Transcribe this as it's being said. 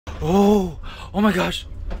Oh my gosh.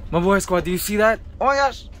 My boy squad, do you see that? Oh my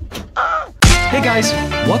gosh. Hey guys,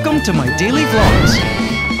 welcome to my daily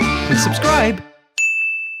vlogs. Please subscribe.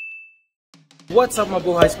 What's up, my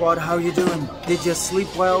Buhay squad? How you doing? Did you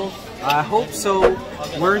sleep well? I hope so.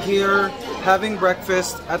 We're here having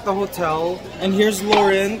breakfast at the hotel. And here's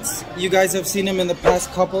Lawrence. You guys have seen him in the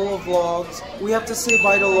past couple of vlogs. We have to say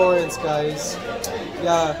bye to Lawrence, guys.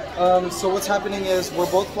 Yeah, so what's happening is we're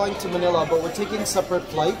both flying to Manila, but we're taking separate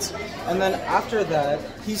flights. And then after that,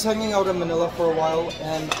 he's hanging out in Manila for a while,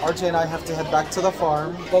 and RJ and I have to head back to the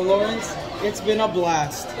farm. But Lawrence, it's been a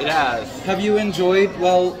blast. It has. Have you enjoyed,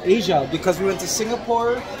 well, Asia? Because we went to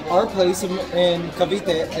Singapore, our place in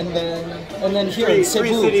Cavite, and then here in Cebu.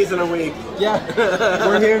 3 cities in a week. Yeah,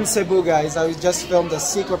 we're here in Cebu, guys. I just filmed a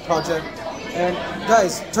secret project. And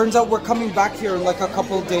guys, turns out we're coming back here in like a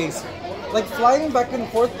couple days. Like flying back and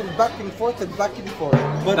forth and back and forth and back and forth.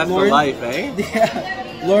 But that's Lawrence, the life, eh?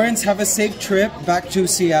 Yeah. Lawrence, have a safe trip back to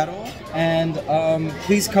Seattle. And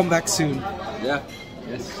please come back soon. Yeah.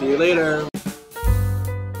 Yes. See you later.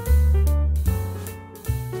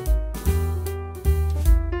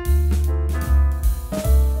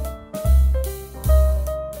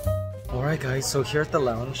 Alright guys, so here at the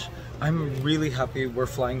lounge, I'm really happy we're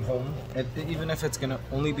flying home, and even if it's gonna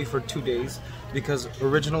only be for 2 days, because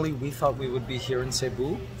originally we thought we would be here in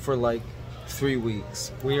Cebu for like 3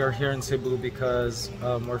 weeks. We are here in Cebu because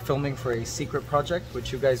we're filming for a secret project,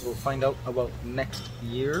 which you guys will find out about next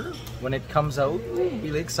year when it comes out.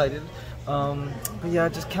 Really excited. But yeah,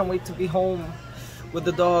 just can't wait to be home with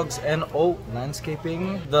the dogs. And oh,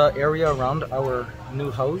 landscaping. The area around our new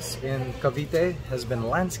house in Cavite has been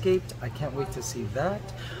landscaped. I can't wait to see that.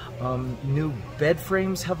 New bed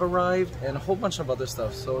frames have arrived and a whole bunch of other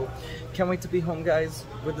stuff. So can't wait to be home, guys,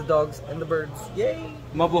 with the dogs and the birds. Yay!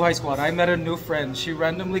 Mabuhay squad, I met a new friend. She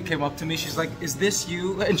randomly came up to me. She's like, "Is this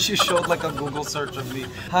you?" And she showed like a Google search of me.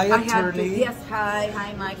 Hi, attorney. Yes,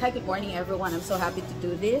 hi Mike. Hi, good morning everyone. I'm so happy to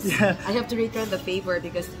do this. Yeah. I have to return the favor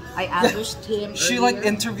because I ambushed him She earlier. like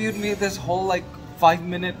interviewed me this whole like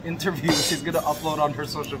 5-minute interview she's gonna upload on her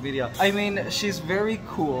social media. I mean, she's very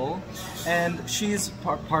cool and she's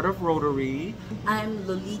part of Rotary. I'm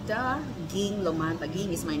Lolita Ging Lomanta.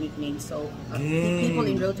 Ging is my nickname, so Ging. people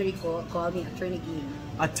in Rotary call me Attorney Ging.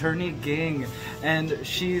 Attorney Ging. And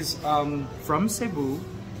she's from Cebu,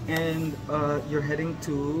 and you're heading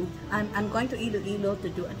to... I'm going to Iloilo to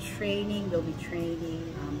do a training. They'll be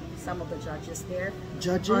training some of the judges there.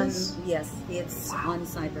 Judges? Yes, it's on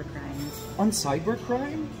cybercrime. On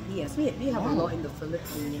cybercrime? Yes, we have a law in the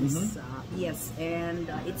Philippines. Yes, and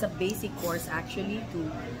it's a basic course actually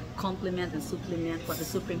to complement and supplement what the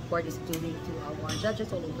Supreme Court is doing to our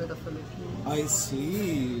judges all over the Philippines. I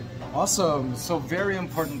see. Awesome. So very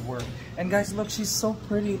important work. And guys, look, she's so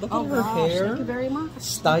pretty. Look at her hair. Thank you very much.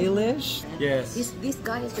 Stylish. Yes. This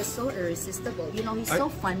guy is just so irresistible. You know, he's so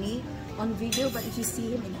funny on video, but if you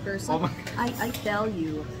see him in person, I tell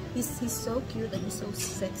you, he's so cute and he's so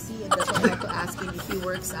sexy, and that's why I have to ask him if he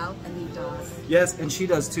works out, and he does. Yes, and she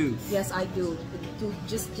does too. Yes, I do.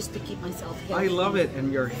 Just to keep myself healthy. I love it.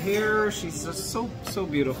 And your hair, she's just so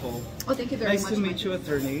beautiful. Oh, thank you very much. Nice to meet you,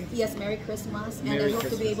 attorney. Yes, Merry Christmas, and Merry I hope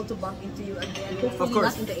Christmas. to be able to bump into you again. Hopefully Of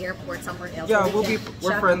course. not in the airport, somewhere else. Yeah, So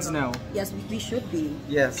we're friends now. Yes, we should be.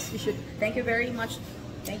 Yes. We should. Thank you very much.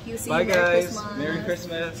 Thank you. See Bye, you. Merry guys. Christmas. Merry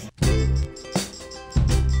Christmas.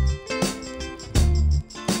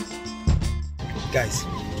 Guys,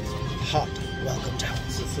 hot welcome to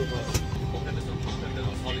house.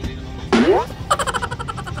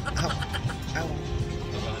 Ow. Ow.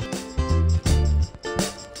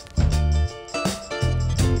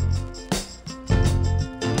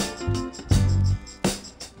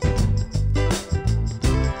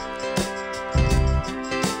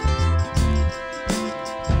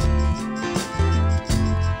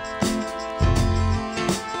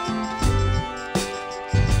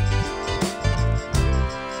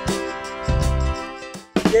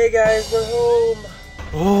 Hey guys, we're home.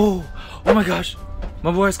 Oh my gosh.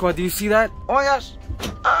 My boy squad, do you see that? Oh my gosh.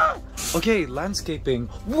 Okay, landscaping.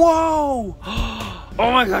 Whoa.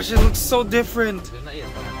 Oh my gosh, it looks so different.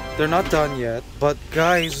 They're not done yet. But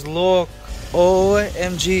guys, look.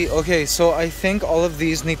 OMG. Okay, so I think all of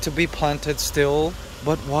these need to be planted still.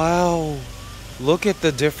 But wow. Look at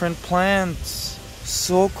the different plants.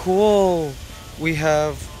 So cool. We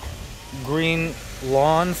have green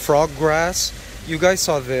lawn, frog grass. You guys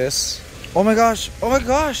saw this. Oh my gosh. Oh my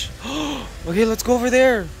gosh. Okay, let's go over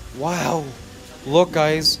there. Wow. Look,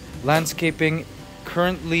 guys. Landscaping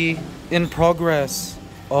currently in progress.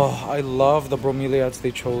 Oh, I love the bromeliads they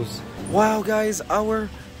chose. Wow, guys. Our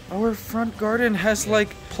front garden has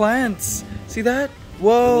like plants. See that?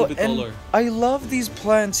 Whoa, bit and taller. I love these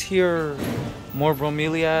plants here. More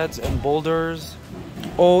bromeliads and boulders.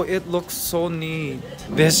 Oh, it looks so neat.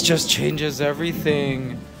 This just changes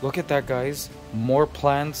everything. Look at that, guys. More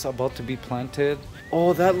plants about to be planted.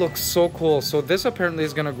 Oh, that looks so cool. So this apparently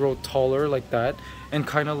is gonna grow taller like that and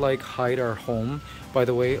kind of like hide our home. By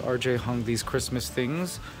the way, RJ hung these Christmas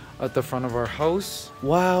things at the front of our house.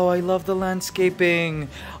 Wow, I love the landscaping.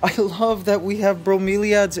 I love that we have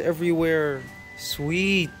bromeliads everywhere.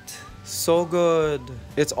 Sweet. So good.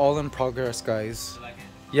 It's all in progress, guys. You like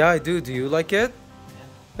it? Yeah, I do. Do you like it?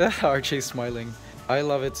 Yeah. Archie's smiling. I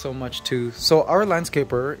love it so much too. So our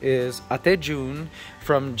landscaper is Ate June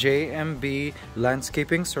from JMB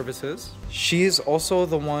Landscaping Services. She is also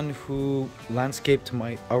the one who landscaped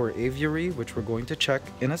our aviary, which we're going to check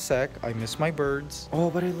in a sec. I miss my birds. Oh,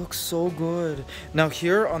 but it looks so good. Now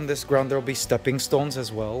here on this ground, there'll be stepping stones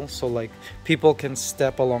as well. So like people can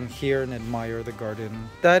step along here and admire the garden.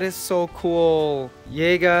 That is so cool.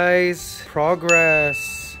 Yay, guys.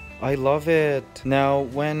 Progress. I love it. Now,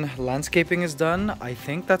 when landscaping is done, I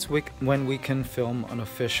think that's when we can film an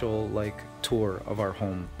official like tour of our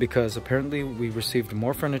home, because apparently we received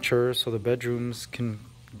more furniture so the bedrooms can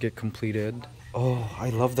get completed. Oh,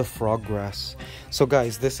 I love the frog grass. So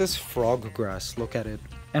guys, this is frog grass. Look at it.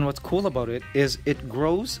 And what's cool about it is it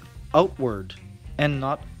grows outward and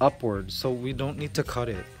not upward. So we don't need to cut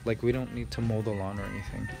it. Like we don't need to mow the lawn or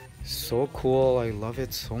anything. So cool. I love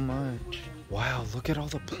it so much. Wow, look at all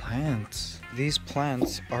the plants. These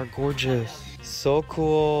plants are gorgeous. So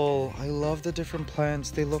cool. I love the different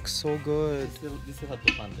plants. They look so good. You still have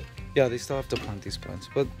to plant it. Yeah, they still have to plant these plants,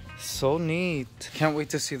 but so neat. Can't wait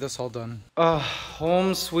to see this all done.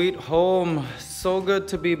 Home sweet home. So good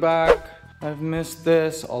to be back. I've missed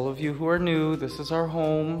this. All of you who are new, this is our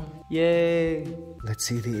home. Yay. Let's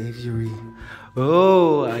see the aviary.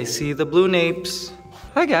 Oh, I see the blue napes.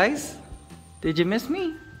 Hi guys. Did you miss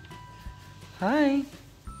me? Hi.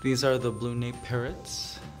 These are the blue nape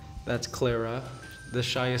parrots. That's Clara, the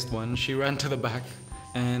shyest one. She ran to the back.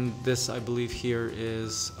 And this, I believe, here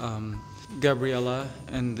is Gabriella.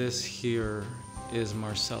 And this here is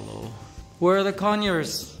Marcelo. Where are the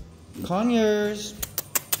conures? Conures.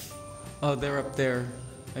 Oh, they're up there.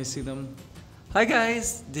 I see them. Hi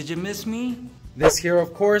guys, did you miss me? This here,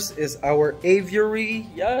 of course, is our aviary.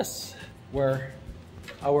 Yes, where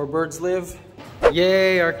our birds live.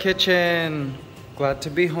 Yay, our kitchen. Glad to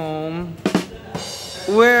be home.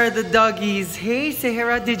 Where are the doggies? Hey,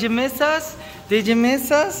 Sahara, did you miss us? Did you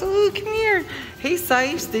miss us? Ooh, come here. Hey,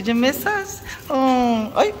 Sipes, did you miss us?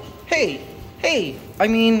 Oh, hey. I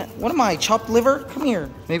mean, what am I, chopped liver? Come here.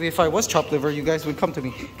 Maybe if I was chopped liver, you guys would come to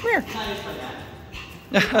me. Come here.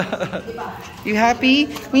 You happy?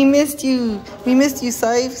 We missed you. We missed you,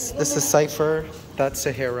 Sipes. This is Cypher. That's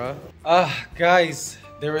Sahara. Guys,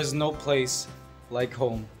 there is no place like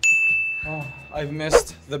home. Oh, I've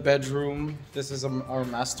missed the bedroom. This is our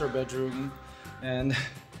master bedroom. And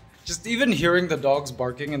just even hearing the dogs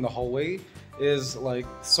barking in the hallway is like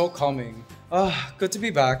so calming. Good to be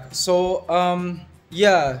back. So,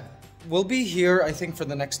 yeah, we'll be here, I think, for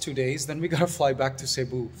the next 2 days. Then we gotta fly back to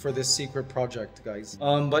Cebu for this secret project, guys.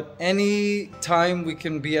 But any time we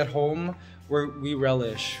can be at home, we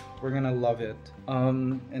relish. We're gonna love it.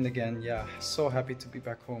 And again, yeah, so happy to be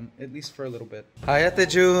back home, at least for a little bit. Hi, Ate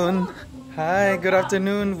June. Hi, good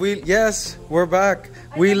afternoon. Yes, we're back.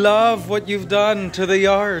 We love what you've done to the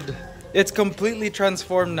yard. It's completely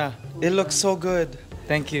transformed now. It looks so good.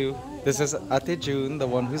 Thank you. This is Ate June, the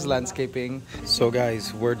one who's landscaping. So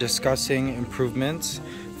guys, we're discussing improvements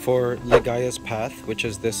for Ligaya's Path, which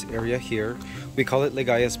is this area here. We call it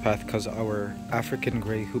Ligaya's Path because our African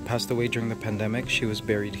grey who passed away during the pandemic, she was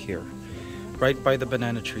buried here, right by the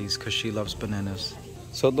banana trees because she loves bananas.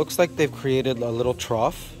 So it looks like they've created a little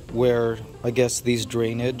trough where I guess these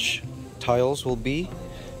drainage tiles will be,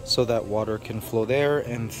 so that water can flow there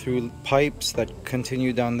and through pipes that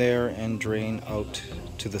continue down there and drain out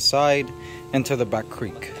to the side and to the back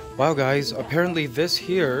creek. Wow guys, apparently this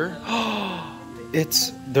here,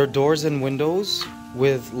 it's their doors and windows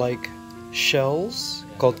with like shells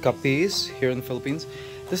called kapis here in the Philippines.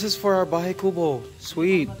 This is for our bahay kubo,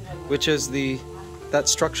 sweet, which is that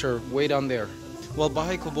structure way down there. Well,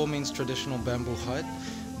 bahay kubo means traditional bamboo hut,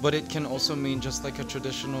 but it can also mean just like a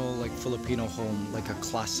traditional like Filipino home, like a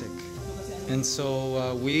classic. And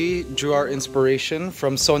so we drew our inspiration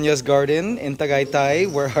from Sonia's garden in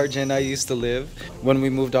Tagaytay, where RJ and I used to live when we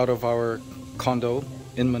moved out of our condo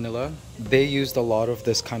in Manila. They used a lot of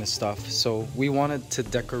this kind of stuff, so we wanted to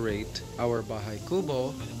decorate our bahay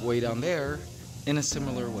kubo way down there in a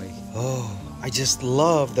similar way. Oh, I just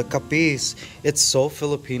love the kapis. It's so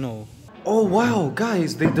Filipino. Oh wow,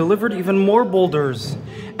 guys, they delivered even more boulders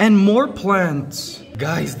and more plants.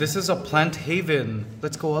 Guys, this is a plant haven.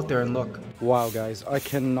 Let's go out there and look. Wow, guys, I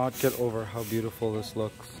cannot get over how beautiful this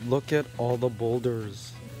looks. Look at all the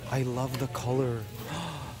boulders. I love the color.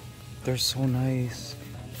 They're so nice.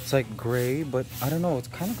 It's like gray, but I don't know, it's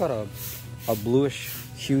kind of got a bluish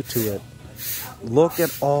hue to it. Look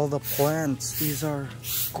at all the plants. These are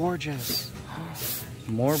gorgeous.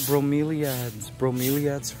 More bromeliads.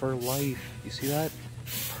 Bromeliads for life. You see that?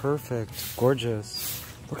 Perfect. Gorgeous.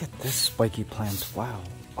 Look at this spiky plant. Wow.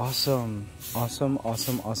 Awesome. Awesome,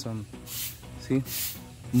 awesome, awesome. See?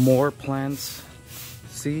 More plants.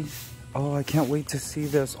 See? Oh, I can't wait to see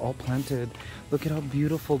this all planted. Look at how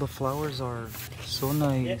beautiful the flowers are. So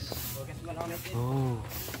nice. Oh.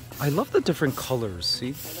 I love the different colors.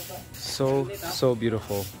 See? So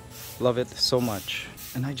beautiful. Love it so much.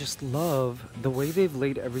 And I just love the way they've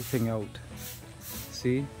laid everything out.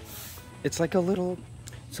 See? It's like a little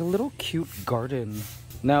cute garden.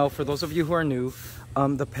 Now, for those of you who are new,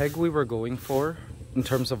 the peg we were going for in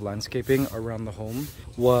terms of landscaping around the home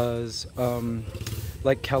was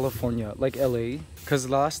like California, like LA. Because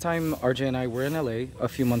last time RJ and I were in LA a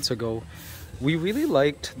few months ago, we really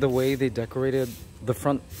liked the way they decorated the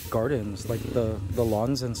front gardens, like the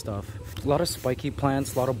lawns and stuff. A lot of spiky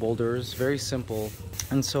plants, a lot of boulders, very simple.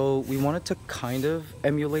 And so we wanted to kind of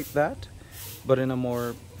emulate that, but in a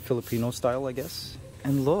more Filipino style, I guess.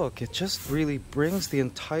 And look, it just really brings the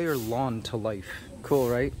entire lawn to life. Cool,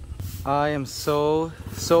 right? I am so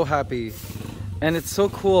happy. And it's so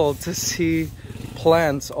cool to see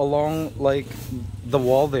plants along like the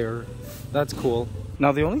wall there. That's cool.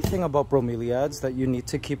 Now, the only thing about bromeliads that you need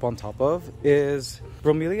to keep on top of is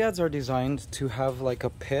bromeliads are designed to have like a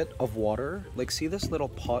pit of water. Like, see this little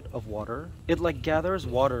pot of water? It like gathers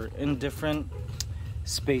water in different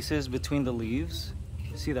spaces between the leaves.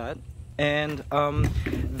 See that? And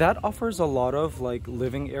that offers a lot of like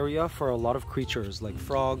living area for a lot of creatures like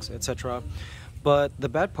frogs, etc. But the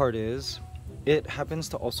bad part is it happens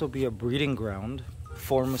to also be a breeding ground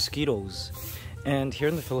for mosquitoes. And here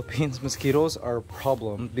in the Philippines, mosquitoes are a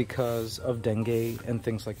problem because of dengue and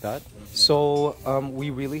things like that. So we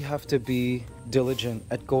really have to be diligent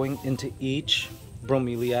at going into each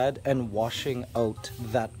bromeliad and washing out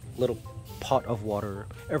that little pot of water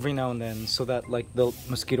every now and then so that like the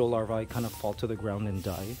mosquito larvae kind of fall to the ground and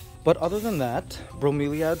die. But other than that,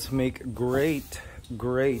 bromeliads make great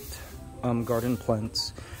garden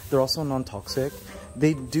plants. They're also non-toxic.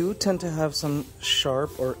 They do tend to have some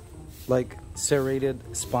sharp or like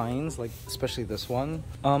serrated spines, like especially this one,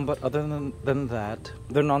 but other than that,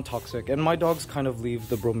 they're non-toxic. And my dogs kind of leave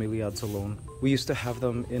the bromeliads alone. We used to have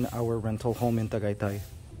them in our rental home in Tagaytay.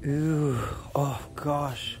 Ooh, oh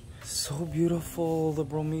gosh, so beautiful, the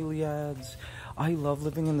bromeliads. I love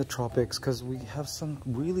living in the tropics because we have some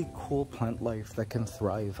really cool plant life that can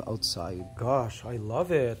thrive outside. Gosh, I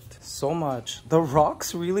love it so much. The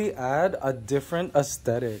rocks really add a different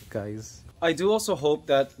aesthetic, guys. I do also hope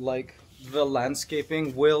that like the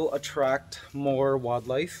landscaping will attract more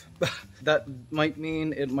wildlife. That might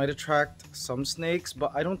mean it might attract some snakes,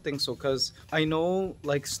 but I don't think so, because I know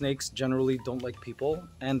like snakes generally don't like people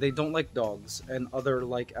and they don't like dogs and other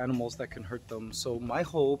like animals that can hurt them. So my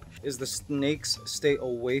hope is the snakes stay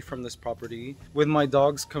away from this property with my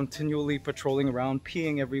dogs continually patrolling around,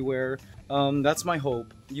 peeing everywhere. That's my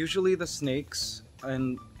hope. Usually the snakes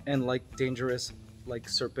and like dangerous like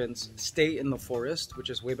serpents stay in the forest,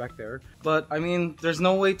 which is way back there. But I mean, there's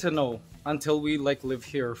no way to know until we like live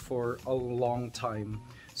here for a long time.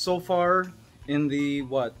 So far in the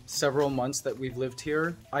several months that we've lived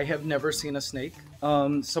here, I have never seen a snake.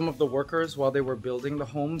 Some of the workers, while they were building the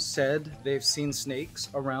home, said they've seen snakes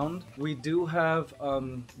around. We do have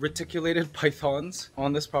reticulated pythons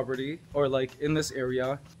on this property, or like in this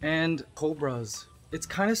area, and cobras. It's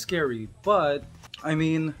kind of scary, but I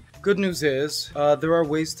mean, good news is, there are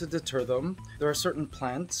ways to deter them. There are certain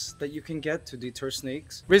plants that you can get to deter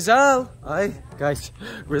snakes. Rizal! Hi, guys.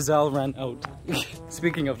 Rizal ran out.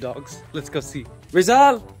 Speaking of dogs, let's go see.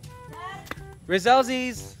 Rizal!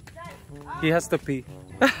 Rizalzies! He has to pee.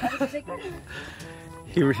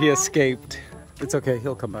 He escaped. It's okay,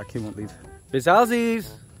 he'll come back, he won't leave. Rizalzies!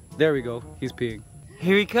 There we go, he's peeing.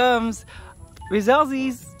 Here he comes!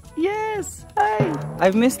 Rizalzies! Yes! Hi!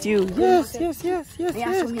 I've missed you. Yes.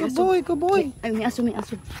 Good boy, good boy.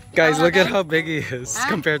 Guys, look at how big he is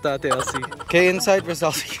compared to Ate Elsie. Okay, inside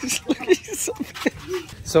Rizalzies. Look, he's so big.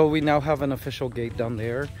 So we now have an official gate down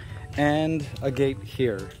there and a gate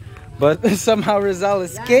here. But somehow Rizal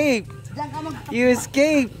escaped. You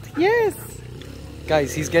escaped. Yes!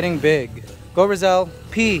 Guys, he's getting big. Go Rizal.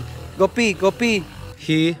 Pee. Go pee. Go pee.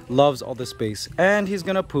 He loves all the space and he's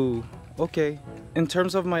gonna poo. Okay. In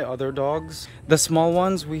terms of my other dogs, the small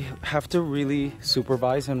ones we have to really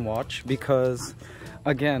supervise and watch because,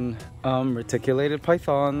 again, reticulated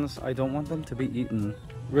pythons, I don't want them to be eaten.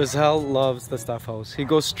 Rizal loves the staff house. He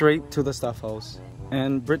goes straight to the staff house.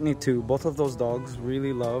 And Brittany too. Both of those dogs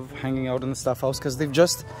really love hanging out in the staff house because they've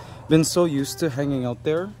just been so used to hanging out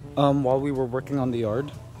there while we were working on the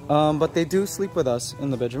yard. But they do sleep with us in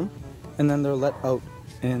the bedroom and then they're let out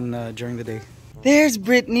during the day. There's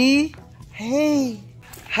Brittany. Hey.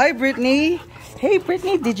 Hi, Brittany. Hey,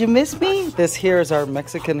 Brittany, did you miss me? This here is our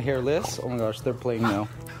Mexican hairless. Oh my gosh, they're playing now.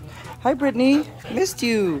 Hi, Brittany. Missed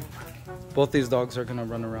you. Both these dogs are gonna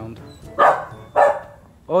run around.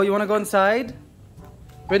 Oh, you wanna go inside?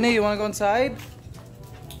 Brittany, you wanna go inside?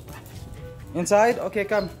 Inside? Okay,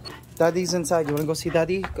 come. Daddy's inside. You wanna go see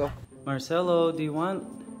Daddy? Go. Marcelo, do you want?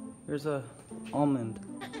 Here's a almond.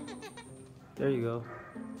 There you go.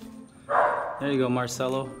 There you go,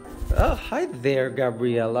 Marcelo. Oh, hi there,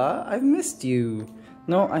 Gabriela. I've missed you.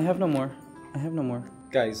 No, I have no more. I have no more.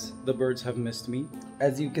 Guys, the birds have missed me.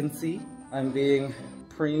 As you can see, I'm being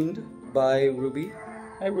preened by Ruby.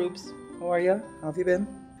 Hi, Rubes. How are ya? How have you been?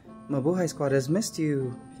 Mabuhay Squad has missed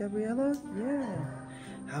you. Gabriela? Yeah.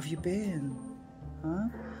 How have you been? Huh?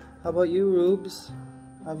 How about you, Rubes?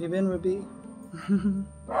 How have you been, Ruby?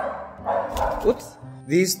 Oops.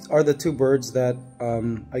 These are the two birds that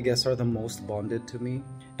I guess are the most bonded to me.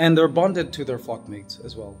 And they're bonded to their flock mates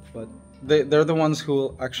as well. But they're the ones who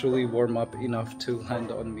will actually warm up enough to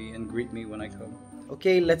land on me and greet me when I come.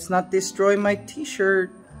 Okay, let's not destroy my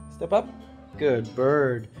t-shirt. Step up. Good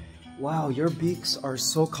bird. Wow, your beaks are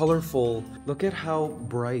so colorful. Look at how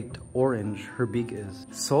bright orange her beak is.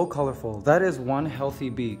 So colorful. That is one healthy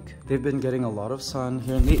beak. They've been getting a lot of sun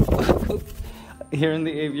here in the here in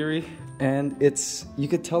the aviary. And you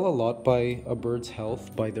could tell a lot by a bird's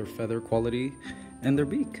health by their feather quality and their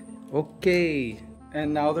beak. Okay.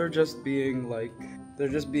 And now they're just being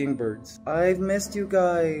birds. I've missed you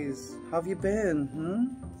guys. How have you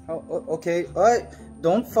been? Okay. Alright.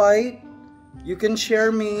 Don't fight. You can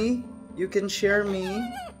share me. You can share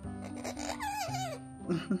me.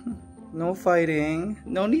 No fighting.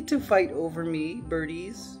 No need to fight over me,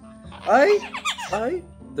 birdies.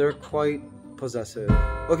 They're quite possessive.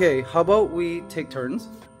 Okay, how about we take turns?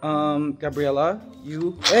 Gabriela,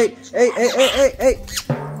 you... Hey!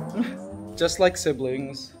 Just like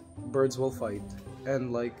siblings, birds will fight.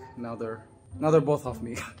 And like, now they're both off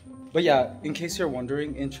me. But yeah, in case you're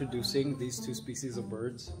wondering, introducing these two species of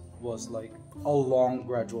birds was like a long,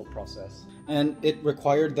 gradual process. And it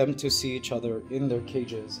required them to see each other in their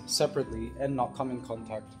cages separately and not come in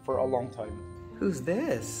contact for a long time. Who's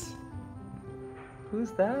this?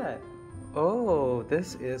 Who's that? Oh,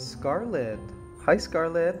 this is Scarlet. Hi,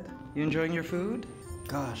 Scarlet. You enjoying your food?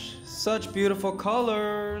 Gosh, such beautiful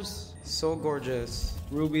colors. So gorgeous.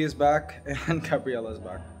 Ruby is back and Gabriela is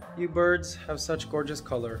back. You birds have such gorgeous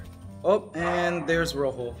color. Oh, and there's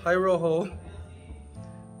Rojo. Hi, Rojo.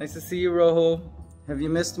 Nice to see you, Rojo. Have you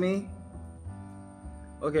missed me?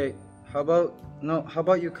 Okay, how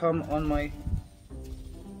about you come on my...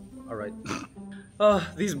 Alright. Oh,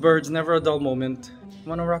 these birds, never a dull moment.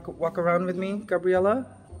 Wanna walk around with me, Gabriela?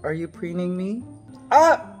 Are you preening me?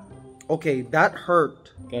 Ah! Okay, that hurt.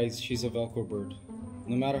 Guys, she's a Velcro bird.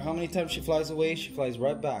 No matter how many times she flies away, she flies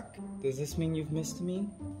right back. Does this mean you've missed me?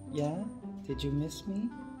 Yeah? Did you miss me?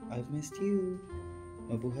 I've missed you.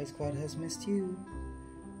 Mabuhay Squad has missed you.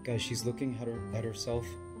 Guys, she's looking at herself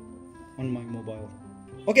on my mobile.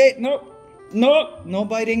 Okay, no! No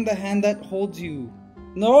biting the hand that holds you.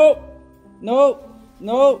 No!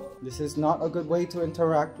 This is not a good way to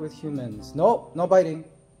interact with humans. No biting.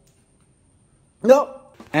 No!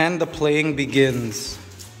 And the playing begins.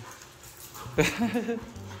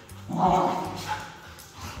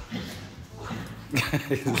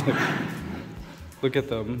 Look at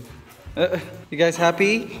them. You guys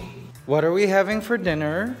happy? What are we having for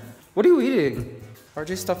dinner? What are you eating?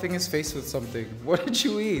 RJ's stuffing his face with something. What did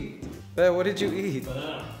you eat? What did you eat?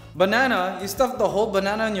 Banana? You stuffed the whole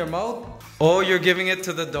banana in your mouth? Oh, you're giving it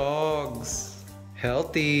to the dogs.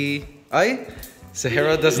 Healthy.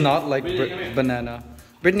 Sahara does not like banana.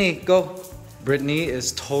 Brittany, go. Brittany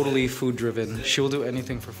is totally food driven. She will do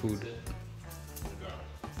anything for food.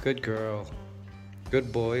 Good girl.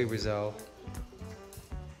 Good boy, Rizal.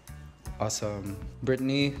 Awesome.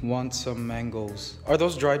 Brittany wants some mangoes. Are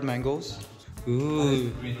those dried mangoes?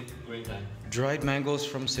 Ooh. Dried mangoes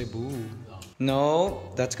from Cebu. No,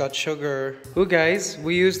 that's got sugar. Ooh, guys,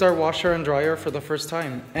 we used our washer and dryer for the first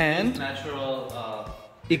time. And it's natural,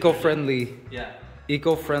 eco-friendly. Yeah.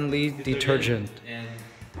 Eco-friendly detergent. And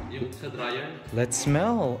Yung sa dryer. Let's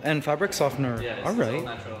smell. And fabric softener. Yeah, all right.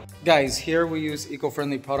 natural. Guys, here we use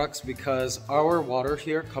eco-friendly products because our water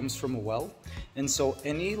here comes from a well. And so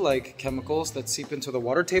any like chemicals that seep into the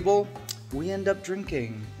water table, we end up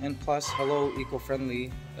drinking. And plus, hello,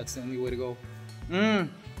 eco-friendly. That's the only way to go.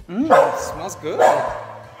 It smells good.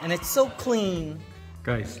 And it's so clean.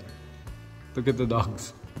 Guys, look at the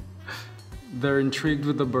dogs. They're intrigued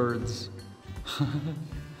with the birds.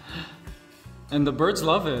 And the birds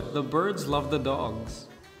love it. The birds love the dogs.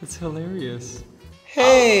 It's hilarious.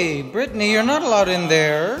 Hey, Brittany, you're not allowed in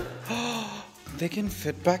there. They can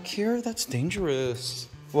fit back here? That's dangerous.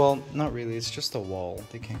 Well, not really. It's just a wall.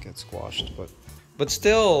 They can't get squashed, but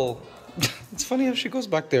still. It's funny how she goes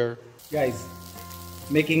back there. Guys,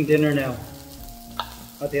 making dinner now.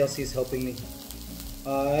 Ate Elsie is helping me.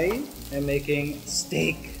 I am making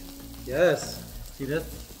steak. Yes. See that?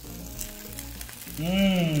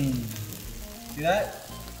 See that?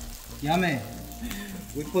 Yummy.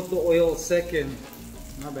 We put the oil second.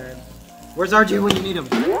 Not bad. Where's RJ when you need him?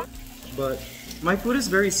 But my food is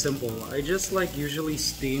very simple. I just like usually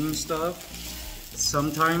steam stuff.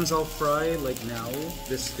 Sometimes I'll fry, like now,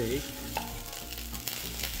 this steak.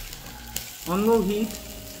 On low heat,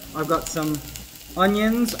 I've got some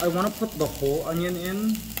onions. I want to put the whole onion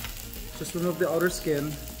in. Just remove the outer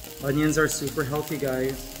skin. Onions are super healthy,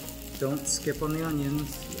 guys. Don't skip on the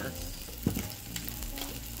onions. Yes.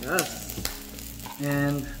 Yes.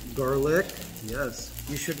 And garlic. Yes.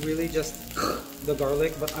 You should really just the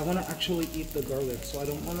garlic, but I want to actually eat the garlic, so I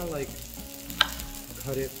don't want to like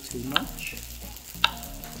cut it too much.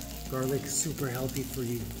 Garlic is super healthy for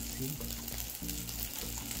you. See?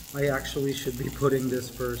 I actually should be putting this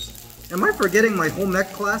first. Am I forgetting my home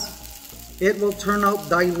ec class? It will turn out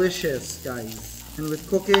delicious, guys. And with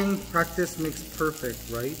cooking, practice makes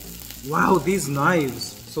perfect, right? Wow, these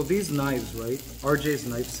knives. So these knives, right? RJ's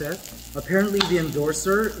knife set. Apparently the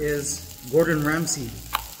endorser is Gordon Ramsay.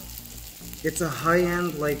 It's a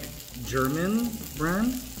high-end, like, German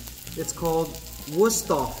brand. It's called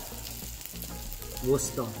Bustos.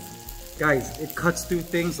 Guys, it cuts through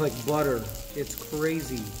things like butter. It's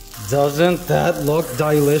crazy. Doesn't that look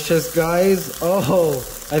delicious, guys? Oh,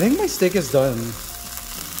 I think my steak is done.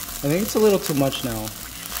 I think it's a little too much now.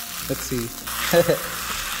 Let's see.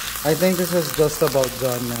 I think this is just about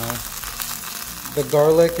done now. The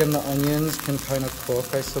garlic and the onions can kind of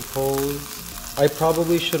cook, I suppose. I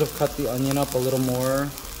probably should have cut the onion up a little more.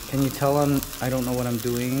 Can you tell I don't know what I'm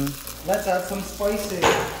doing? Let's add some spices.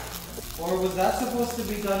 Or was that supposed to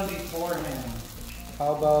be done beforehand?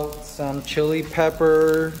 How about some chili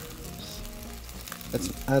pepper?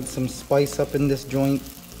 Let's add some spice up in this joint.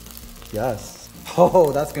 Yes.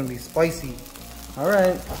 Oh, that's gonna be spicy. All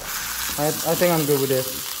right. I think I'm good with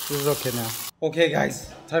this. This is okay now. Okay, guys.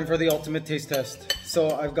 Time for the ultimate taste test.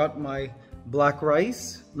 So I've got my black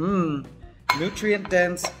rice. Nutrient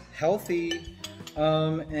dense, healthy,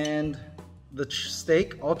 and the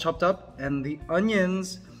steak all chopped up, and the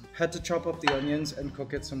onions. Had to chop up the onions and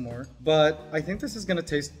cook it some more. But I think this is gonna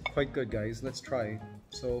taste quite good, guys. Let's try.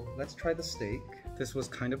 So let's try the steak. This was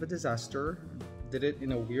kind of a disaster. Did it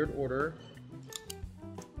in a weird order.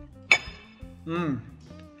 You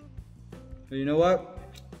know what?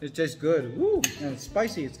 It tastes good. Woo! And it's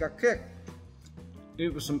spicy. It's got kick. Eat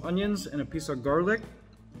it with some onions and a piece of garlic.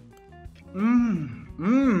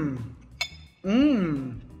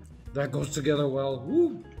 That goes together well.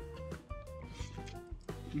 Woo!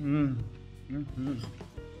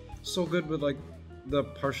 So good with like the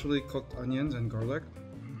partially cooked onions and garlic.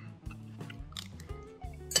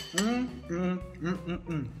 Some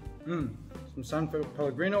San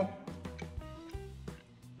Pellegrino.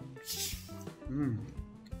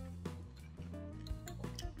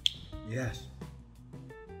 Yes.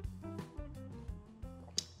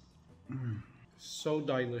 So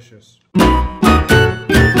delicious.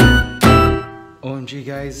 OMG,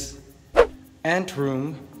 guys. Ant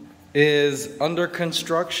room is under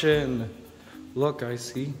construction. Look,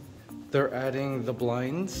 guys, see? They're adding the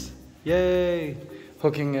blinds. Yay!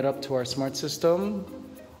 Hooking it up to our smart system.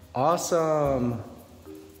 Awesome.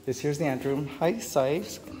 Here's the ant room. Hi,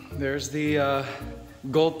 Sipes. There's the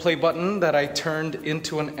gold play button that I turned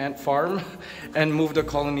into an ant farm and moved a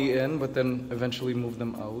colony in, but then eventually moved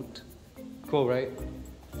them out. Cool, right?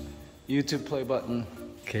 YouTube play button.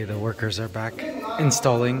 Okay, the workers are back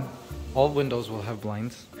installing. All windows will have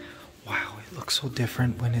blinds. Wow, it looks so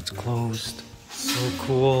different when it's closed. So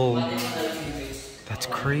cool. That's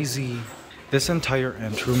crazy. This entire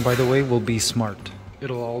ant room, by the way, will be smart.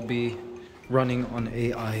 It'll all be running on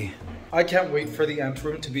AI. I can't wait for the ant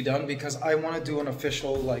room to be done because I want to do an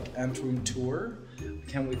official like ant room tour.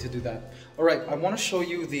 Can't wait to do that. All right, I want to show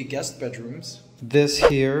you the guest bedrooms. This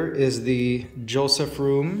here is the Joseph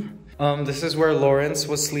room. This is where Lawrence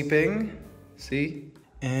was sleeping. See?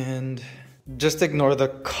 And just ignore the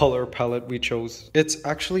color palette we chose. It's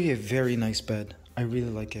actually a very nice bed. I really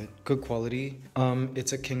like it. Good quality.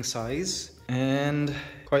 It's a king size and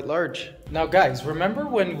quite large. Now guys, remember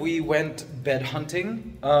when we went bed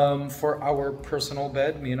hunting for our personal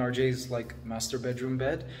bed, me and RJ's like master bedroom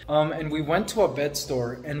bed, and we went to a bed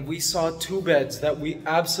store and we saw 2 beds that we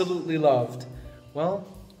absolutely loved. Well,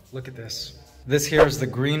 look at this. This here is the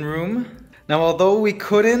green room. Now although we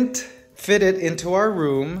couldn't fit it into our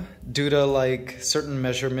room due to like certain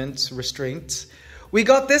measurements restraints, we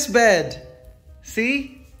got this bed.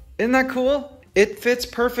 See? Isn't that cool? It fits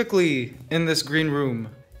perfectly in this green room.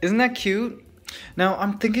 Isn't that cute? Now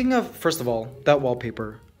I'm thinking of, first of all, that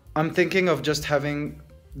wallpaper. I'm thinking of just having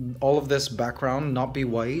all of this background not be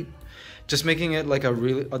white, just making it like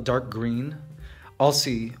a dark green. I'll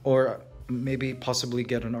see, or maybe possibly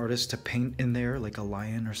get an artist to paint in there like a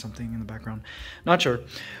lion or something in the background. Not sure.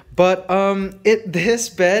 But this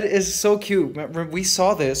bed is so cute. Remember, we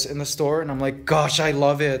saw this in the store and I'm like, gosh, I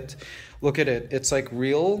love it. Look at it. It's like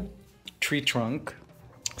real tree trunk.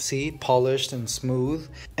 See, polished and smooth.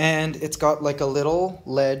 And it's got like a little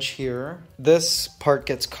ledge here. This part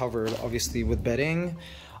gets covered obviously with bedding.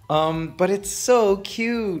 But it's so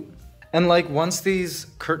cute. And like once these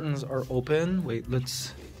curtains are open, wait,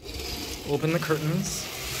 let's open the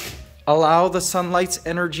curtains. Allow the sunlight's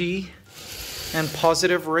energy and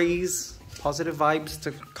positive rays, positive vibes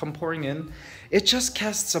to come pouring in. It just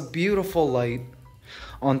casts a beautiful light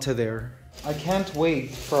onto there. I can't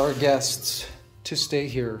wait for our guests to stay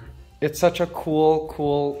here. It's such a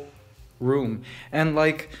cool room. And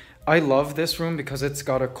like, I love this room because it's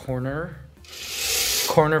got a corner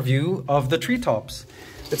view of the treetops.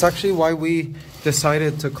 It's actually why we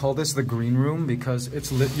decided to call this the green room, because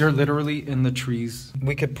you're literally in the trees.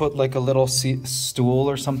 We could put like a little stool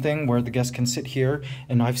or something where the guests can sit here.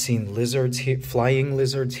 And I've seen lizards here, flying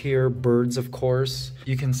lizards here, birds of course.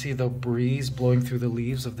 You can see the breeze blowing through the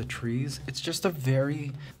leaves of the trees. It's just a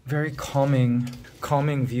very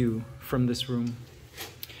calming view from this room.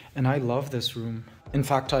 And I love this room. In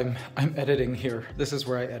fact, I'm editing here. This is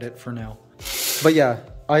where I edit for now. But yeah,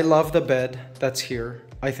 I love the bed that's here.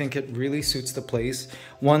 I think it really suits the place.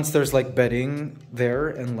 Once there's like bedding there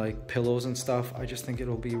and like pillows and stuff, I just think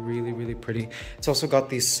it'll be really pretty. It's also got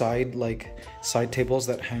these side tables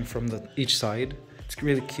that hang from each side. It's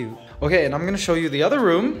really cute. Okay, and I'm gonna show you the other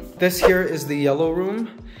room. This here is the yellow room.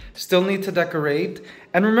 Still need to decorate.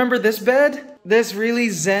 And remember this bed? This really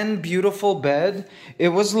zen, beautiful bed. It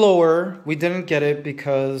was lower. We didn't get it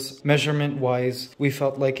because measurement-wise, we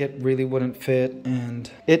felt like it really wouldn't fit. And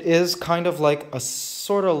it is kind of like a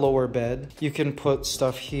sort of lower bed. You can put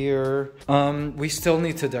stuff here. We still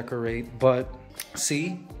need to decorate, but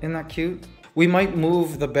see, isn't that cute? We might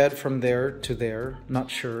move the bed from there to there,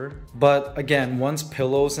 not sure. But again, once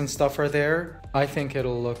pillows and stuff are there, I think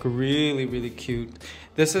it'll look really cute.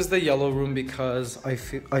 This is the yellow room because I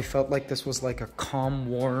felt like this was like a calm,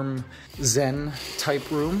 warm, zen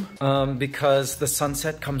type room. Because the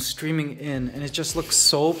sunset comes streaming in and it just looks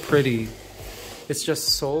so pretty. It's just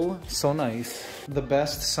so nice. The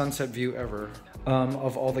best sunset view ever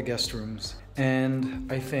of all the guest rooms.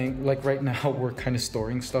 And I think like right now we're kind of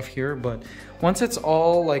storing stuff here, but once it's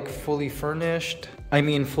all like fully furnished, I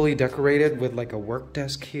mean fully decorated with like a work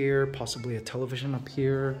desk here, possibly a television up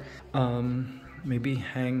here, maybe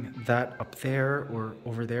hang that up there or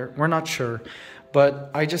over there. We're not sure,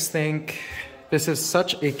 but I just think this is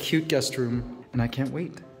such a cute guest room and I can't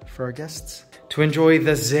wait for our guests to enjoy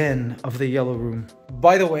the zen of the yellow room.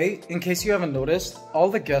 By the way, in case you haven't noticed, all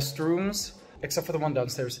the guest rooms, except for the one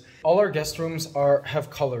downstairs, all our guest rooms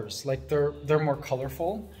have colors. Like they're more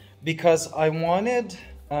colorful because I wanted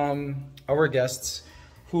our guests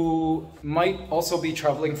who might also be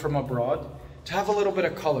traveling from abroad to have a little bit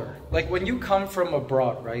of color. Like when you come from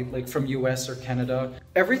abroad, right? Like from US or Canada,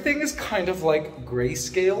 everything is kind of like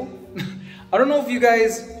grayscale. I don't know if you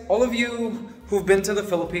guys, all of you who've been to the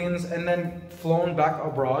Philippines and then flown back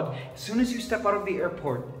abroad, as soon as you step out of the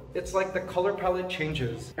airport, it's like the color palette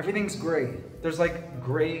changes. Everything's gray. There's like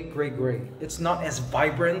gray. It's not as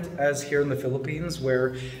vibrant as here in the Philippines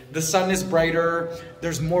where the sun is brighter,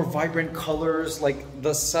 there's more vibrant colors, like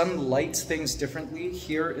the sun lights things differently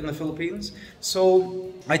here in the Philippines.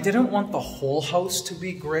 So I didn't want the whole house to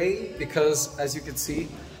be gray because as you can see,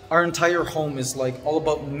 our entire home is like all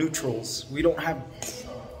about neutrals. We don't have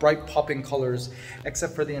bright popping colors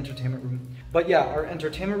except for the entertainment room. But yeah, our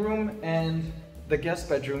entertainment room and the guest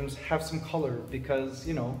bedrooms have some color because,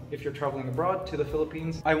 you know, if you're traveling abroad to the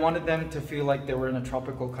Philippines, I wanted them to feel like they were in a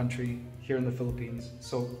tropical country here in the Philippines.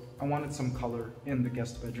 So I wanted some color in the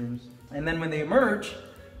guest bedrooms. And then when they emerge,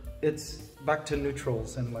 it's back to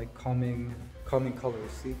neutrals and like calming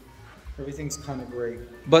colors. See, everything's kind of gray.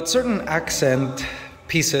 But certain accent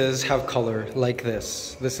pieces have color, like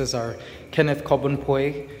this. This is our Kenneth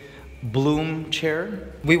Kobunpoy Bloom chair.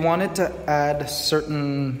 We wanted to add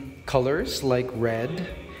certain colors like red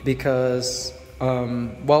because,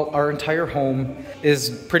 well, our entire home is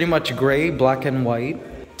pretty much gray, black and white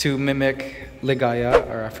to mimic Ligaya,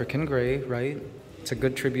 our African gray, right? It's a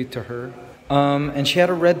good tribute to her. And she had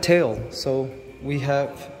a red tail, so we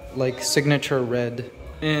have like signature red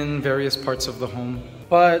in various parts of the home.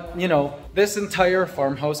 But, you know, this entire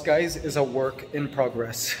farmhouse, guys, is a work in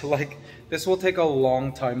progress. Like, this will take a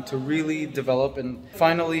long time to really develop and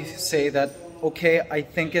finally say that, okay, I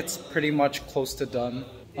think it's pretty much close to done.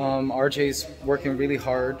 RJ's working really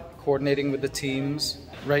hard, coordinating with the teams.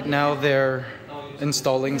 Right now, they're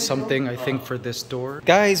installing something, I think, for this door.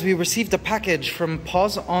 Guys, we received a package from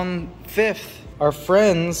Paws on 5th, our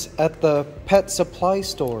friends at the pet supply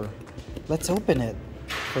store. Let's open it.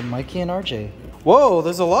 From Mikey and RJ. Whoa,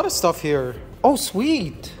 there's a lot of stuff here. Oh,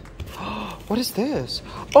 sweet. What is this?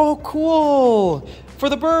 Oh, cool. For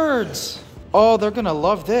the birds. Oh, they're gonna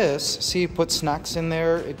love this. See, put snacks in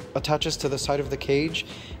there. It attaches to the side of the cage.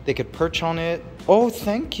 They could perch on it. Oh,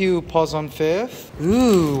 thank you, Paws on 5th.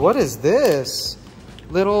 Ooh, what is this?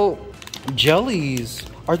 Little jellies.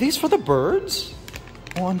 Are these for the birds?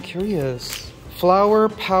 Oh, I'm curious. Flower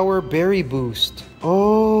Power Berry Boost.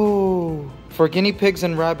 Oh. For guinea pigs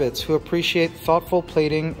and rabbits who appreciate thoughtful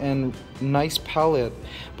plating and nice palate.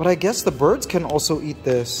 But I guess the birds can also eat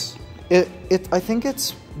this. I think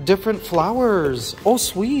it's different flowers. Oh,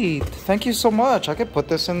 sweet. Thank you so much. I could put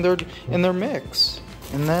this in their mix.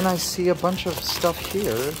 And then I see a bunch of stuff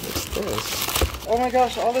here. What's this? Oh my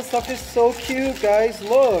gosh, all this stuff is so cute, guys.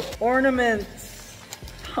 Look, ornaments.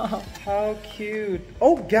 How cute.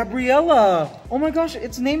 Oh, Gabriella. Oh my gosh,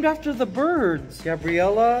 it's named after the birds.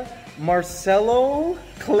 Gabriella, Marcelo,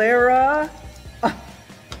 Clara.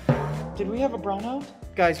 Did we have a brownout?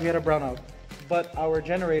 Guys, we had a brownout. But our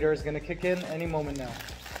generator is gonna kick in any moment now.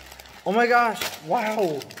 Oh my gosh,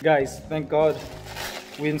 wow. Guys, thank God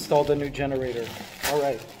we installed a new generator. All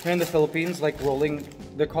right, here in the Philippines, like rolling,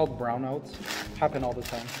 they're called brownouts. Happen all the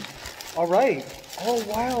time. All right, oh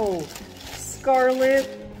wow. Scarlet,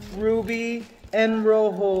 Ruby, and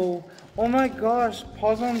Rojo. Oh my gosh,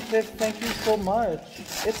 Paws on 5th, thank you so much.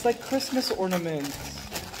 It's like Christmas ornaments.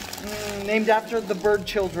 Named after the bird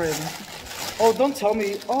children. Oh, don't tell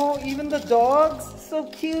me. Oh, even the dogs? So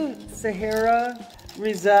cute. Sahara,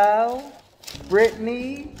 Rizal,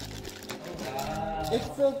 Brittany.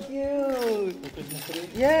 It's so cute.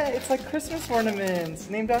 Yeah, it's like Christmas ornaments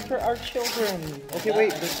named after our children. Okay,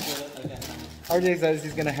 wait. RJ says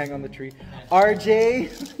he's gonna hang on the tree.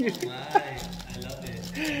 RJ.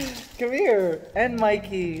 Come here. And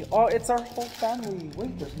Mikey. Oh, it's our whole family.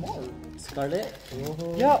 Wait, there's more. Scarlet?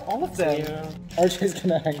 Yeah, all of them. RJ's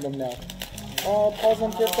gonna hang them now. Oh, Paws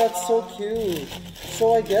on 5th, that's so cute.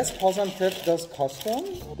 So I guess Paws on 5th does custom.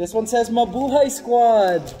 This one says Mabuhay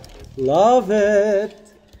Squad. Love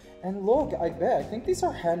it. And look, I think these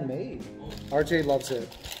are handmade. RJ loves it.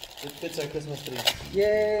 It fits our Christmas tree.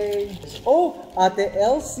 Yay. Oh, Ate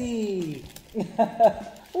Elsie.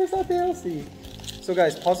 Where's Ate Elsie? So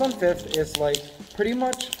guys, Paws on 5th is like pretty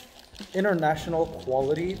much international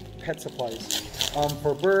quality pet supplies.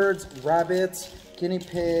 For birds, rabbits, guinea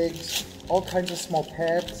pigs, all kinds of small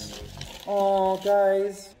pets. Oh,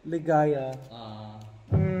 guys, Ligaya.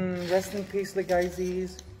 Rest in peace,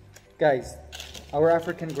 Ligaysies. Guys, our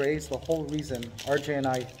African Greys, the whole reason RJ and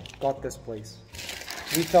I got this place.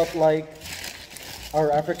 We felt like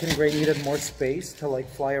our African Grey needed more space to like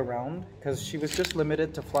fly around because she was just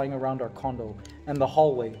limited to flying around our condo and the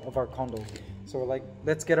hallway of our condo. So we're like,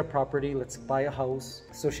 let's get a property, let's buy a house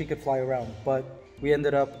so she could fly around. But we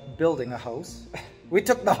ended up building a house. We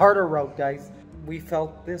took the harder route, guys. We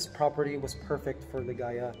felt this property was perfect for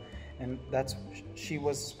Ligaya, and she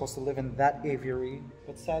was supposed to live in that aviary,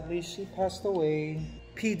 but sadly she passed away.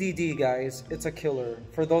 PDD, guys, it's a killer.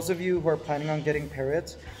 For those of you who are planning on getting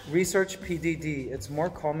parrots, research PDD. It's more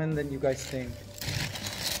common than you guys think.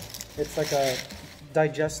 It's like a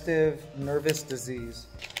digestive nervous disease.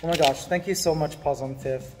 Oh my gosh, thank you so much, Paws on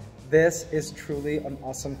 5th. This is truly an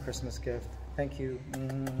awesome Christmas gift. Thank you.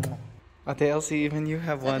 Ate Elsie, even you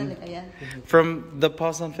have one from the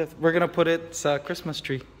Paws on 5th. We're gonna put it sa Christmas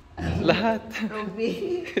tree. Lahat.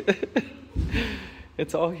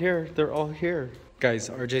 It's all here. They're all here. Guys,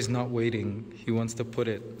 RJ's not waiting. He wants to put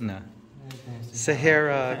it. Nah.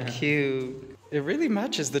 Sahara, cute. It really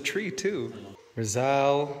matches the tree too.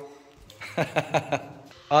 Rizal.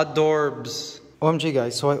 Adorbs. OMG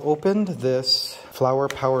guys, so I opened this Flower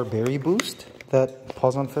Power Berry Boost that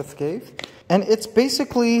Pause on Fifth gave. And it's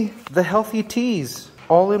basically the healthy teas.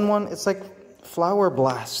 All in one, it's like Flower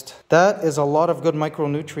Blast. That is a lot of good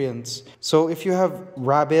micronutrients. So if you have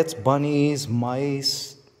rabbits, bunnies,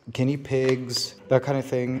 mice, guinea pigs, that kind of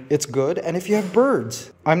thing, it's good. And if you have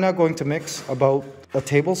birds, I'm now going to mix about a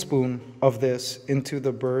tablespoon of this into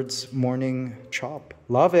the bird's morning chop.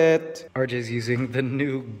 Love it. RJ's using the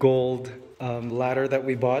new gold ladder that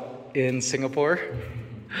we bought in Singapore.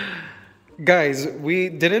 Guys, we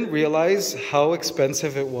didn't realize how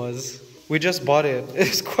expensive it was. We just bought it.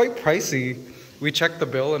 It's quite pricey. We checked the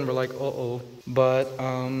bill and we're like, uh-oh. But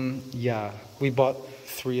yeah, we bought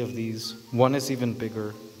 3 of these. One is even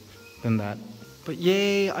bigger than that. But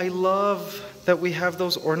yay, I love that we have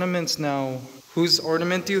those ornaments now. Whose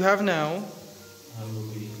ornament do you have now?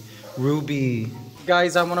 Ruby. Ruby.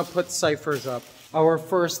 Guys, I want to put ciphers up. Our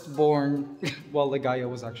firstborn, well, Ligaya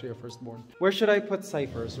was actually a firstborn. Where should I put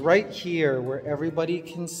ciphers? Right here, where everybody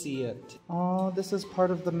can see it. Oh, this is part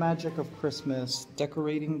of the magic of Christmas.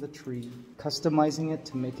 Decorating the tree, customizing it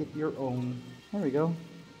to make it your own. There we go.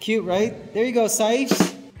 Cute, right? There you go,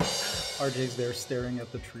 Sipes. RJ's there staring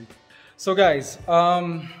at the tree. So guys,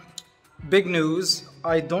 big news.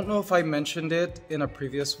 I don't know if I mentioned it in a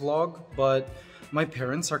previous vlog, but my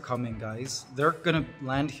parents are coming, guys. They're gonna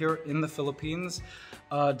land here in the Philippines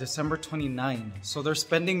December 29. So they're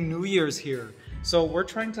spending New Year's here. So we're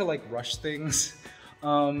trying to like rush things,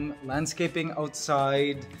 landscaping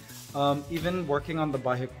outside, even working on the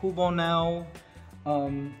Bahay Kubo now,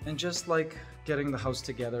 and just like getting the house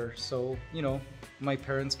together so, you know, my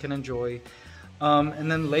parents can enjoy.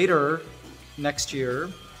 And then later, next year,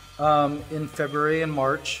 in February and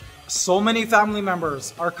March, so many family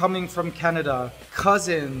members are coming from Canada.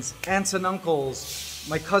 Cousins, aunts and uncles,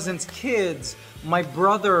 my cousin's kids, my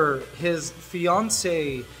brother, his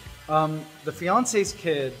fiance, the fiance's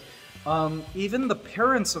kid, even the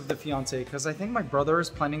parents of the fiance, because I think my brother is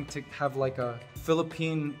planning to have like a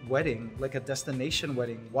Philippine wedding, like a destination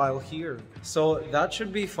wedding while here. So that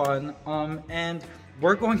should be fun. And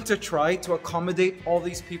we're going to try to accommodate all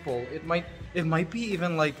these people. It might be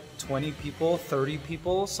even like 20 people, 30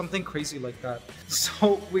 people, something crazy like that.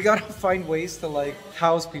 So we gotta find ways to like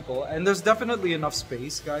house people. And there's definitely enough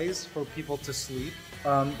space, guys, for people to sleep.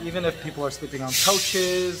 Even if people are sleeping on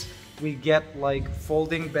couches, we get like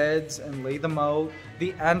folding beds and lay them out.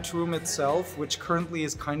 The ant room itself, which currently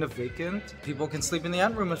is kind of vacant, people can sleep in the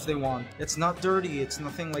ant room if they want. It's not dirty, it's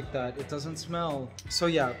nothing like that. It doesn't smell. So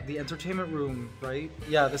yeah, the entertainment room, right?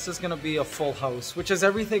 Yeah, this is gonna be a full house, which is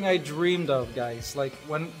everything I dreamed of, guys. Like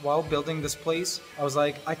while building this place, I was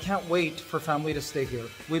like, I can't wait for family to stay here.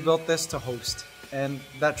 We built this to host, and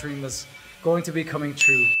that dream is going to be coming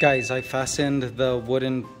true. Guys, I fastened the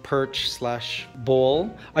wooden perch slash bowl.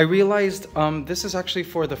 I realized this is actually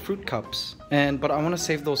for the fruit cups, but I want to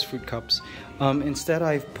save those fruit cups. Instead,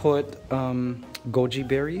 I've put goji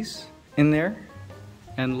berries in there,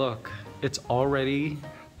 and look, it's already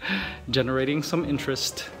generating some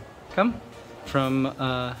interest. Come from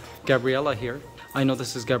Gabriella here. I know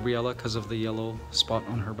this is Gabriella because of the yellow spot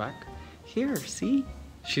on her back. Here, see?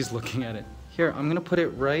 She's looking at it. Here, I'm gonna put it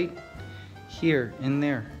right here in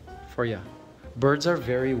there for ya. Birds are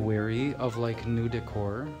very wary of like new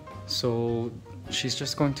decor, so she's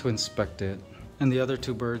just going to inspect it, and the other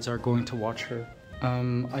 2 birds are going to watch her.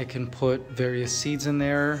 I can put various seeds in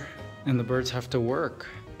there, and the birds have to work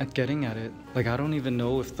at getting at it. Like, I don't even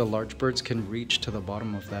know if the large birds can reach to the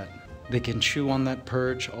bottom of that. They can chew on that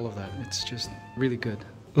perch, all of that. It's just really good.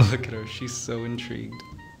 Look at her, she's so intrigued.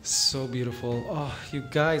 So beautiful. Oh, you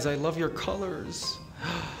guys, I love your colors.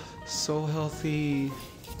 So healthy.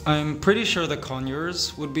 I'm pretty sure the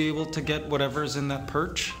conures would be able to get whatever's in that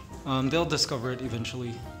perch. They'll discover it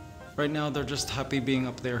eventually. Right now, they're just happy being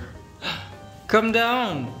up there. Come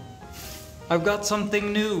down! I've got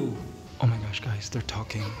something new. Oh my gosh, guys, they're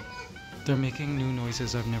talking. They're making new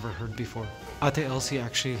noises I've never heard before. Ate Elsie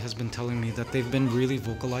actually has been telling me that they've been really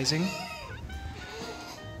vocalizing.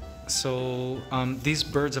 So these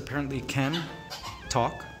birds apparently can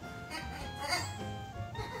talk.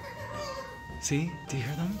 See? Do you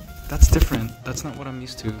hear them? That's different. That's not what I'm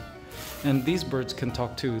used to. And these birds can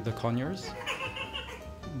talk too, the conures.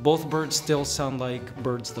 Both birds still sound like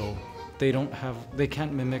birds though. They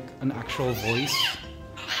can't mimic an actual voice.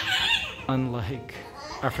 Unlike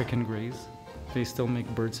African greys, they still make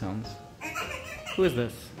bird sounds. Who is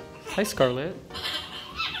this? Hi, Scarlet.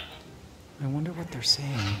 I wonder what they're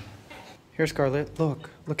saying. Here, Scarlett, look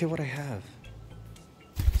at what I have.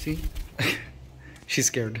 See? She's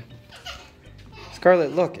scared.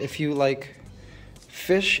 Scarlett, look, if you like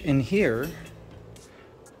fish in here,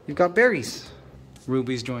 you've got berries.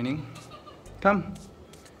 Ruby's joining. Come.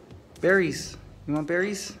 Berries. You want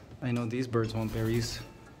berries? I know these birds want berries.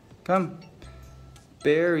 Come.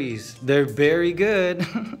 Berries. They're very good.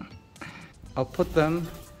 I'll put them.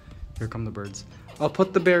 Here come the birds. I'll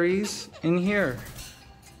put the berries in here.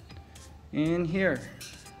 In here.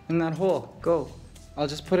 In that hole. Go. I'll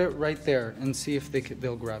just put it right there and see if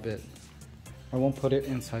they'll grab it. I won't put it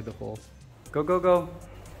inside the hole. Go, go, go.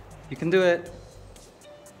 You can do it.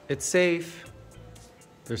 It's safe.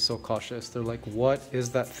 They're so cautious. They're like, what is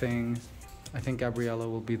that thing? I think Gabriella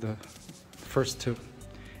will be the first to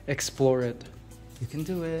explore it. You can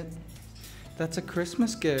do it. That's a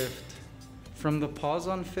Christmas gift from the Paws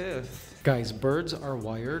on Fifth. Guys, birds are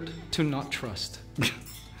wired to not trust.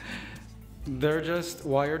 They're just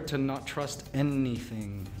wired to not trust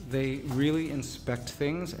anything. They really inspect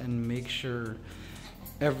things and make sure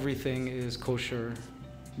everything is kosher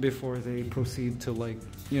before they proceed to, like,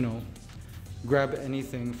 you know, grab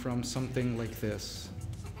anything from something like this.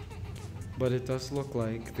 But it does look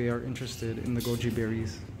like they are interested in the goji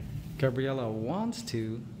berries. Gabriella wants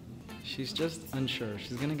to. She's just unsure.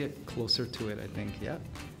 She's gonna get closer to it, I think. Yeah.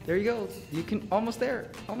 There you go. You can, almost there.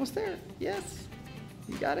 Almost there. Yes.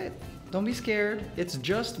 You got it. Don't be scared. It's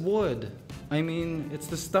just wood. I mean, it's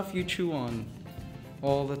the stuff you chew on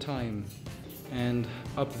all the time. And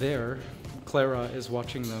up there, Clara is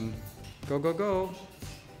watching them. Go, go, go.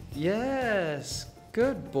 Yes.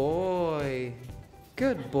 Good boy.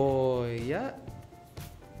 Good boy. Yeah.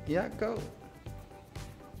 Yeah, go.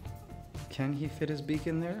 Can he fit his beak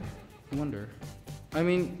in there? I wonder. I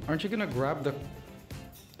mean, aren't you gonna grab the...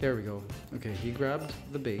 There we go. Okay, he grabbed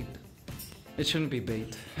the bait. It shouldn't be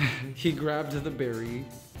bait. He grabbed the berry.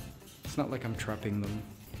 It's not like I'm trapping them.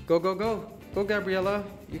 Go, go, go. Go, Gabriella.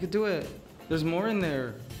 You could do it. There's more in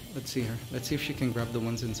there. Let's see her. Let's see if she can grab the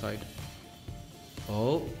ones inside.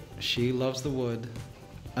 Oh, she loves the wood.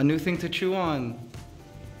 A new thing to chew on.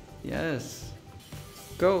 Yes.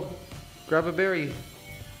 Go. Grab a berry.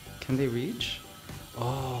 Can they reach?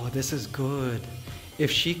 Oh, this is good.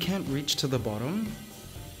 If she can't reach to the bottom,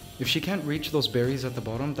 if she can't reach those berries at the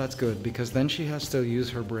bottom, that's good, because then she has to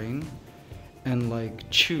use her brain and like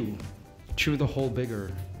chew the hole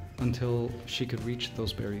bigger until she could reach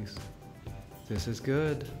those berries. This is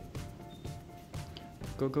good.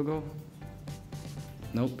 Go, go, go.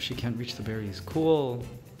 Nope, she can't reach the berries. Cool.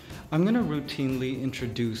 I'm gonna routinely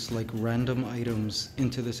introduce like random items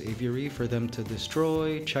into this aviary for them to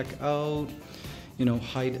destroy, check out, you know,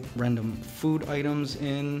 hide random food items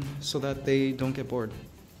in so that they don't get bored.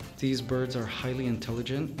 These birds are highly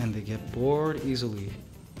intelligent and they get bored easily.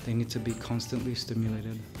 They need to be constantly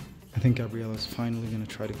stimulated. I think Gabriella's finally gonna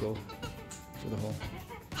try to go for the hole.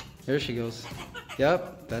 There she goes.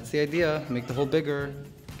 Yep, that's the idea. Make the hole bigger.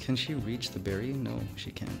 Can she reach the berry? No,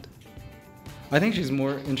 she can't. I think she's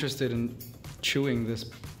more interested in chewing this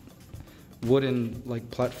wooden like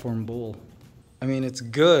platform bowl. I mean, it's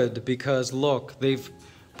good because look, they've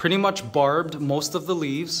pretty much barbed most of the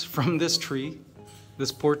leaves from this tree.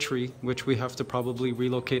 This poor tree, which we have to probably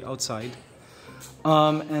relocate outside.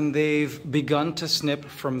 And they've begun to snip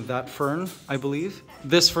from that fern, I believe.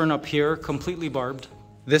 This fern up here, completely barbed.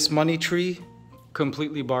 This money tree,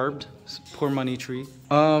 completely barbed. Poor money tree.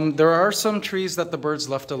 There are some trees that the birds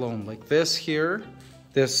left alone, like this here,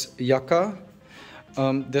 this yucca,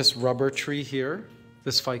 this rubber tree here,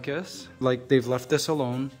 this ficus. Like, they've left this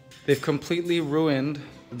alone. They've completely ruined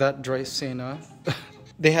that Dracaena.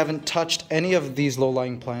 They haven't touched any of these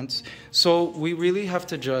low-lying plants. So we really have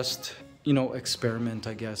to just, you know, experiment,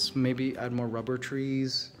 I guess. Maybe add more rubber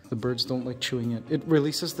trees. The birds don't like chewing it. It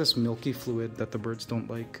releases this milky fluid that the birds don't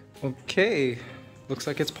like. Okay, looks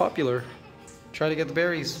like it's popular. Try to get the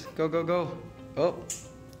berries. Go, go, go. Oh,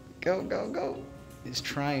 go, go, go. He's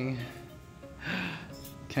trying.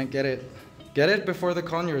 Can't get it. Get it before the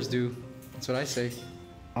conures do. That's what I say.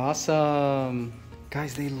 Awesome.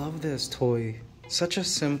 Guys, they love this toy. Such a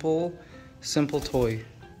simple toy.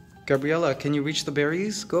 Gabriella, can you reach the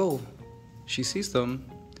berries? Go. She sees them.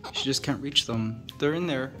 She just can't reach them. They're in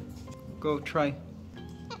there. Go, try.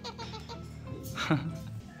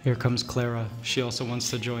 Here comes Clara. She also wants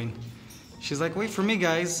to join. She's like, wait for me,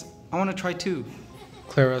 guys. I want to try too.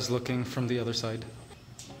 Clara's looking from the other side.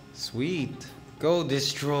 Sweet. Go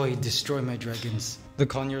destroy my dragons. The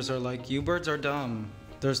conures are like, you birds are dumb.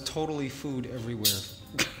 There's totally food everywhere.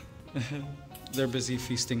 They're busy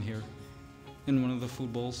feasting here in one of the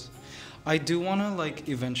food bowls. I do want to like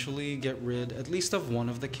eventually get rid at least of one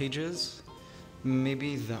of the cages,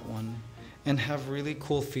 maybe that one, and have really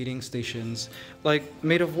cool feeding stations like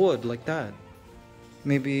made of wood like that.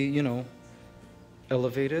 Maybe, you know,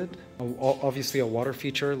 elevated. Obviously a water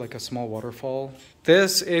feature like a small waterfall.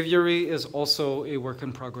 This aviary is also a work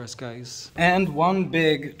in progress, guys. And one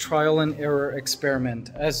big trial and error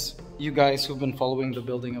experiment, as you guys who've been following the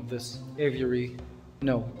building of this aviary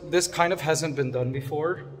know. This kind of hasn't been done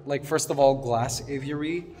before. Like, first of all, glass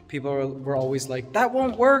aviary. People were always like, that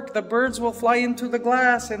won't work, the birds will fly into the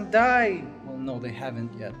glass and die. Well, no, they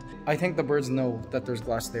haven't yet. I think the birds know that there's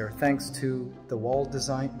glass there, thanks to the wall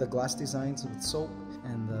design, the glass designs with soap,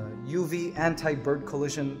 and the UV anti-bird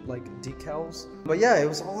collision like decals. But yeah, it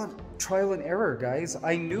was all a trial and error, guys.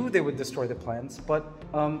 I knew they would destroy the plants, but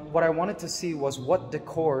what I wanted to see was what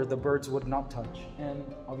decor the birds would not touch. And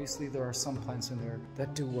obviously there are some plants in there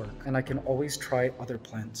that do work, and I can always try other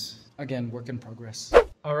plants. Again, work in progress.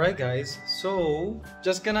 Alright guys, so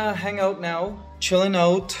just gonna hang out now, chilling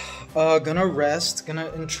out, gonna rest,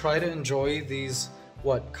 gonna try to enjoy these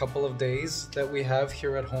couple of days that we have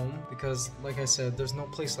here at home, because like I said, there's no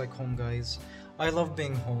place like home, guys. I love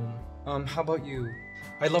being home. How about you?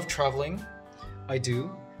 I love traveling, I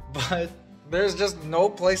do, but there's just no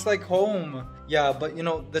place like home. Yeah, but you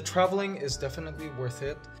know, the traveling is definitely worth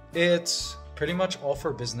it. It's pretty much all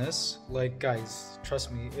for business. Like, guys,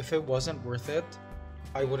 trust me, if it wasn't worth it,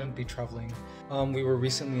 I wouldn't be traveling. We were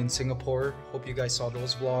recently in Singapore. Hope you guys saw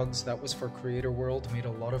those vlogs. That was for Creator World. Made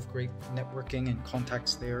a lot of great networking and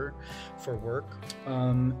contacts there for work.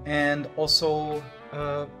 And also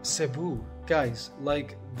Cebu. Guys,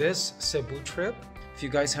 like this Cebu trip, if you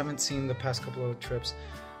guys haven't seen the past couple of trips,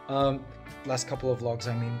 last couple of vlogs,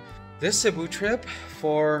 I mean, this Cebu trip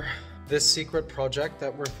for this secret project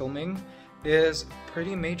that we're filming is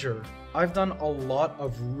pretty major. I've done a lot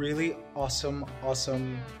of really awesome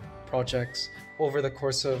projects over the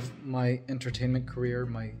course of my entertainment career,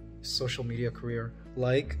 my social media career,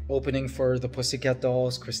 like opening for the Pussycat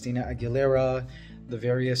Dolls, Christina Aguilera, the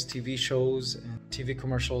various TV shows and TV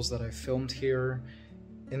commercials that I filmed here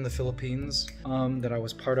in the Philippines, that I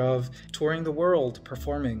was part of, touring the world,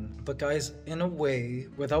 performing. But guys, in a way,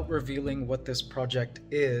 without revealing what this project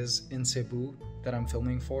is in Cebu that I'm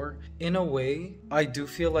filming for, in a way, I do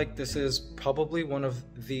feel like this is probably one of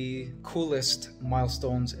the coolest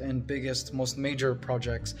milestones and biggest, most major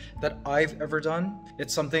projects that I've ever done.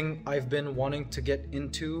 It's something I've been wanting to get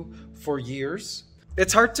into for years.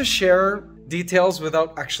 It's hard to share details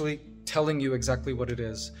without actually telling you exactly what it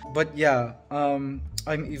is. But yeah, I'm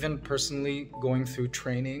even personally going through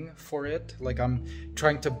training for it. Like, I'm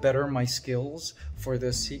trying to better my skills for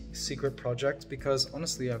this secret project, because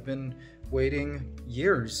honestly, I've been waiting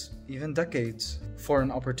years, even decades, for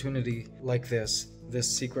an opportunity like this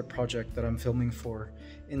secret project that I'm filming for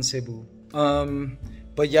in Cebu.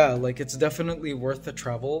 But yeah, like, it's definitely worth the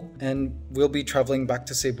travel, and we'll be traveling back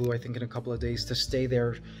to Cebu, I think, in a couple of days to stay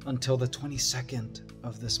there until the 22nd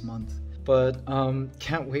of this month. But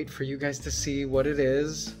can't wait for you guys to see what it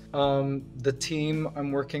is. The team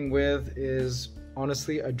I'm working with is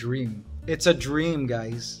honestly a dream. It's a dream,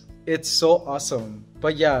 guys. It's so awesome.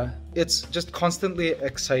 But yeah, it's just constantly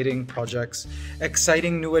exciting projects,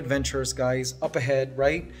 exciting new adventures, guys, up ahead,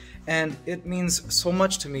 right? And it means so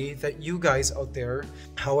much to me that you guys out there,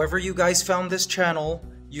 however you guys found this channel,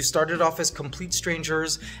 you started off as complete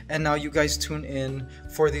strangers, and now you guys tune in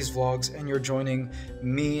for these vlogs, and you're joining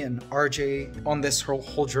me and RJ on this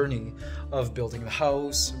whole journey of building the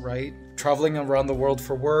house, right? Traveling around the world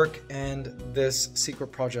for work, and this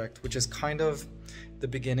secret project, which is kind of the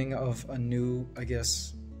beginning of a new, I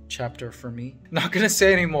guess, chapter for me. Not gonna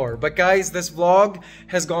say anymore, but guys, this vlog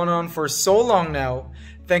has gone on for so long now.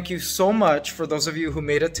 Thank you so much for those of you who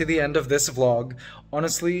made it to the end of this vlog.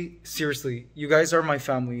 Honestly, seriously, you guys are my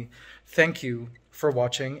family. Thank you for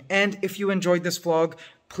watching. And if you enjoyed this vlog,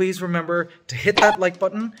 please remember to hit that like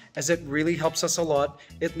button, as it really helps us a lot.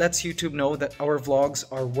 It lets YouTube know that our vlogs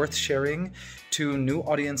are worth sharing to new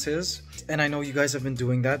audiences. And I know you guys have been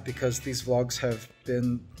doing that, because these vlogs have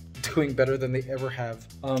been doing better than they ever have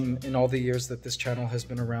in all the years that this channel has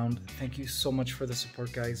been around. Thank you so much for the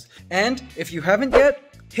support, guys. And if you haven't yet,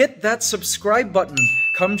 hit that subscribe button.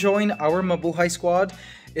 Come join our Mabuhay squad.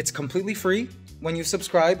 It's completely free. When you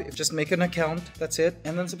subscribe, just make an account, that's it,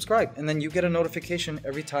 and then subscribe. And then you get a notification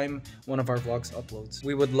every time one of our vlogs uploads.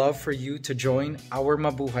 We would love for you to join our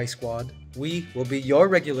Mabuhay squad. We will be your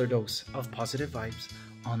regular dose of positive vibes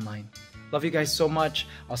online. Love you guys so much.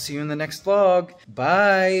 I'll see you in the next vlog.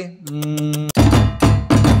 Bye.